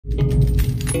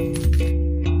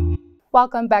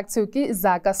Welcome back to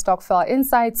Zaka Stokvel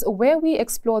Insights, where we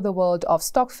explore the world of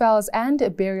stokvels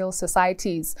and burial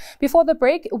societies. Before the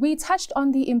break, we touched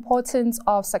on the importance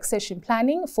of succession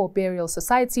planning for burial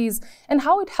societies and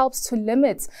how it helps to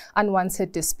limit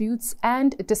unwanted disputes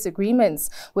and disagreements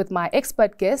with my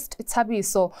expert guest,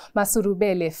 Thabiso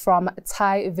Masudubele from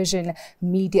Tyvision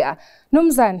Media.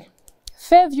 Numzan,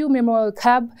 Fairview Memorial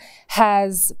Club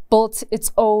has built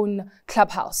its own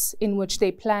clubhouse in which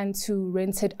they plan to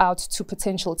rent it out to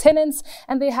potential tenants,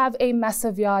 and they have a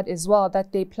massive yard as well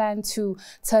that they plan to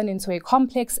turn into a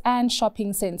complex and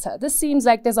shopping center. This seems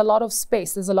like there's a lot of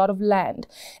space, there's a lot of land.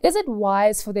 Is it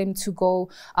wise for them to go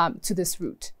to this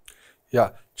route?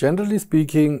 Yeah, generally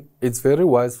speaking, it's very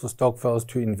wise for stokvels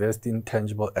to invest in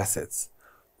tangible assets.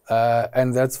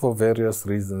 And that's for various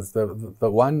reasons. The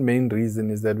one main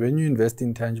reason is that when you invest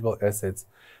in tangible assets,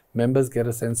 members get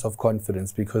a sense of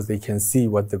confidence because they can see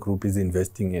what the group is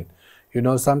investing in. You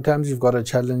know, sometimes you've got a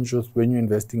challenge with when you're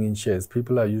investing in shares.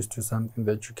 People are used to something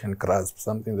that you can grasp,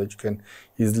 something that you can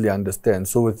easily understand.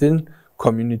 So within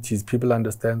communities, people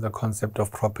understand the concept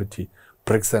of property,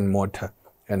 bricks and mortar,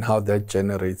 and how that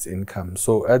generates income.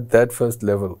 So at that first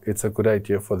level, it's a good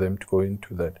idea for them to go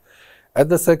into that. At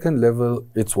the second level,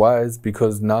 it's wise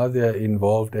because now they're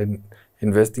involved in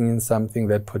investing in something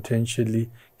that potentially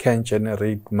can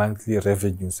generate monthly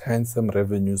revenues, handsome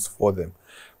revenues for them.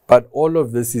 But all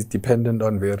of this is dependent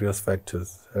on various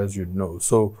factors, as you know.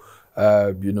 So,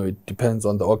 you know, it depends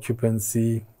on the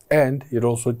occupancy, and it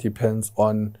also depends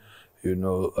on, you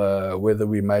know, whether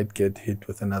we might get hit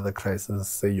with another crisis,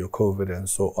 say your COVID and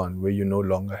so on, where you no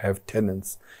longer have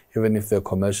tenants, even if they're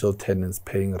commercial tenants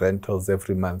paying rentals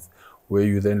every month, where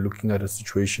you're then looking at a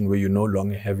situation where you're no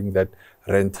longer having that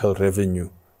rental revenue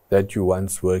that you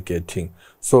once were getting.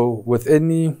 So with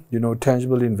any, you know,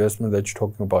 tangible investment that you're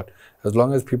talking about, as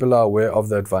long as people are aware of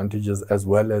the advantages as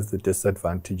well as the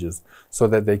disadvantages, so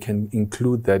that they can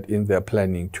include that in their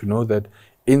planning, to know that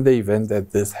in the event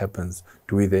that this happens,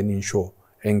 do we then insure?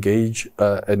 Engage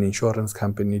an insurance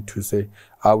company to say,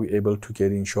 are we able to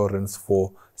get insurance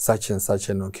for such and such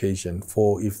an occasion,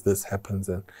 for if this happens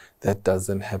and that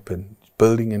doesn't happen?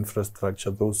 Building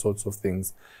infrastructure, those sorts of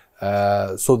things.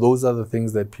 So those are the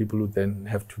things that people would then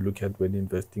have to look at when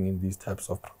investing in these types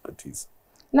of properties.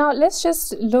 Now, let's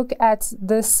just look at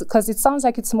this, because it sounds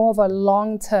like it's more of a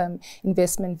long-term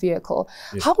investment vehicle.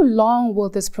 Yeah. How long will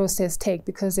this process take?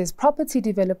 Because there's property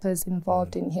developers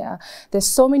involved in here. There's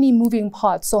so many moving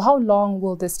parts. So how long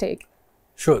will this take?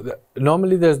 Sure.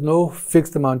 Normally, there's no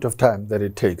fixed amount of time that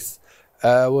it takes.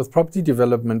 With property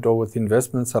development or with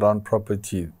investments around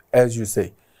property, as you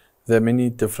say, there are many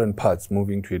different parts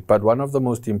moving to it. But one of the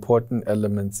most important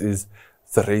elements is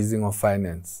the raising of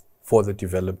finance for the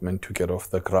development to get off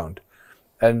the ground.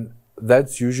 And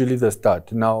that's usually the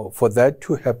start. Now, for that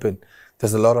to happen,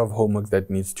 there's a lot of homework that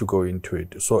needs to go into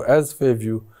it. So as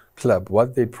Fairview Club,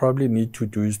 what they probably need to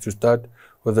do is to start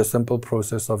with a simple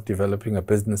process of developing a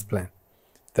business plan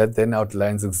that then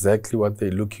outlines exactly what they're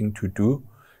looking to do,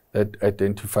 that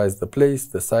identifies the place,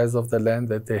 the size of the land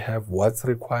that they have, what's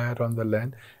required on the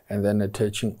land, and then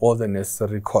attaching all the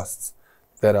necessary costs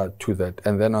that are to that.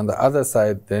 And then on the other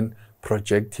side, then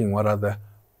projecting what are the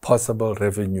possible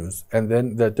revenues. And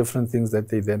then there are different things that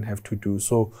they then have to do.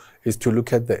 So is to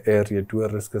look at the area, do a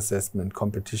risk assessment,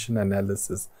 competition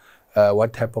analysis,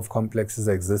 what type of complexes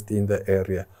exist in the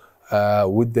area.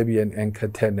 Would there be an anchor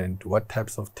tenant? What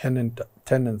types of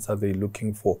tenants are they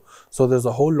looking for? So there's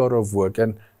a whole lot of work.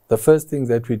 And the first thing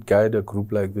that we'd guide a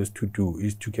group like this to do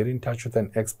is to get in touch with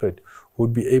an expert who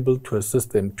would be able to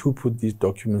assist them to put these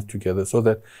documents together, so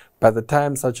that by the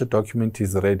time such a document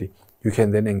is ready, you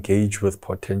can then engage with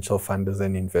potential funders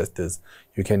and investors.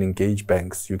 You can engage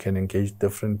banks. You can engage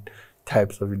different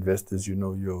types of investors, you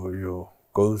know, your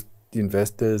ghost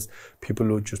investors, people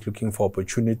who are just looking for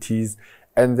opportunities.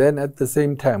 And then at the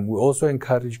same time, we also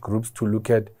encourage groups to look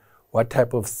at what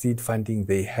type of seed funding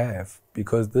they have,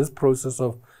 because this process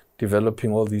of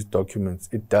developing all these documents,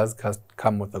 it does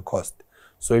come with a cost.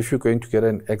 So if you're going to get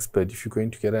an expert, if you're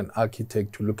going to get an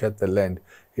architect to look at the land,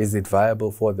 is it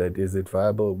viable for that? Is it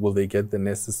viable? Will they get the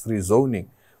necessary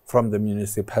zoning from the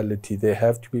municipality? They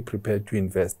have to be prepared to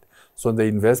invest. So the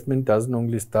investment doesn't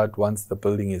only start once the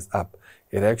building is up.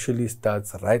 It actually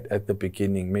starts right at the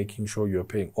beginning, making sure you're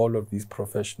paying all of these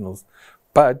professionals.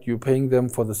 But you're paying them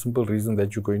for the simple reason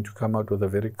that you're going to come out with a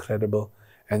very credible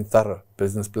and thorough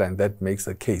business plan that makes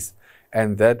a case.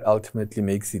 And that ultimately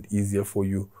makes it easier for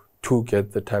you to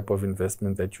get the type of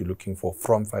investment that you're looking for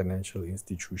from financial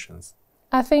institutions.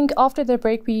 I think after the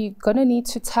break, we're going to need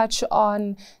to touch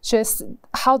on just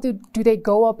how do they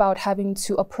go about having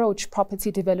to approach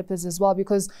property developers as well,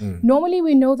 because normally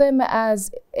we know them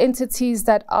as entities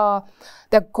that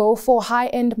go for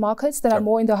high-end markets, that are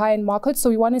more in the high-end markets. So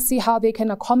we want to see how they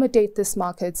can accommodate this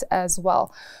market as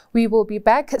well. We will be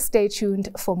back. Stay tuned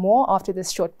for more after this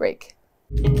short break.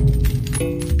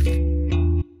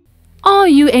 Are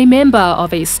you a member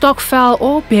of a Stokvel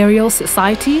or burial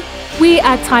society? We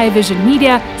at Tyvision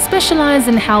Media specialize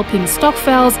in helping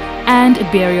Stokvels and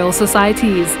burial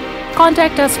societies.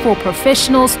 Contact us for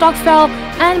professional Stokvel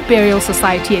and burial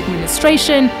society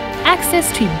administration,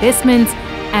 access to investments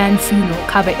and funeral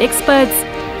cover experts,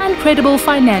 and credible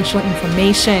financial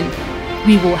information.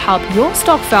 We will help your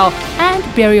Stokvel and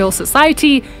burial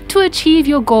society to achieve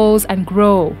your goals and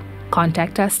grow.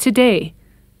 Contact us today.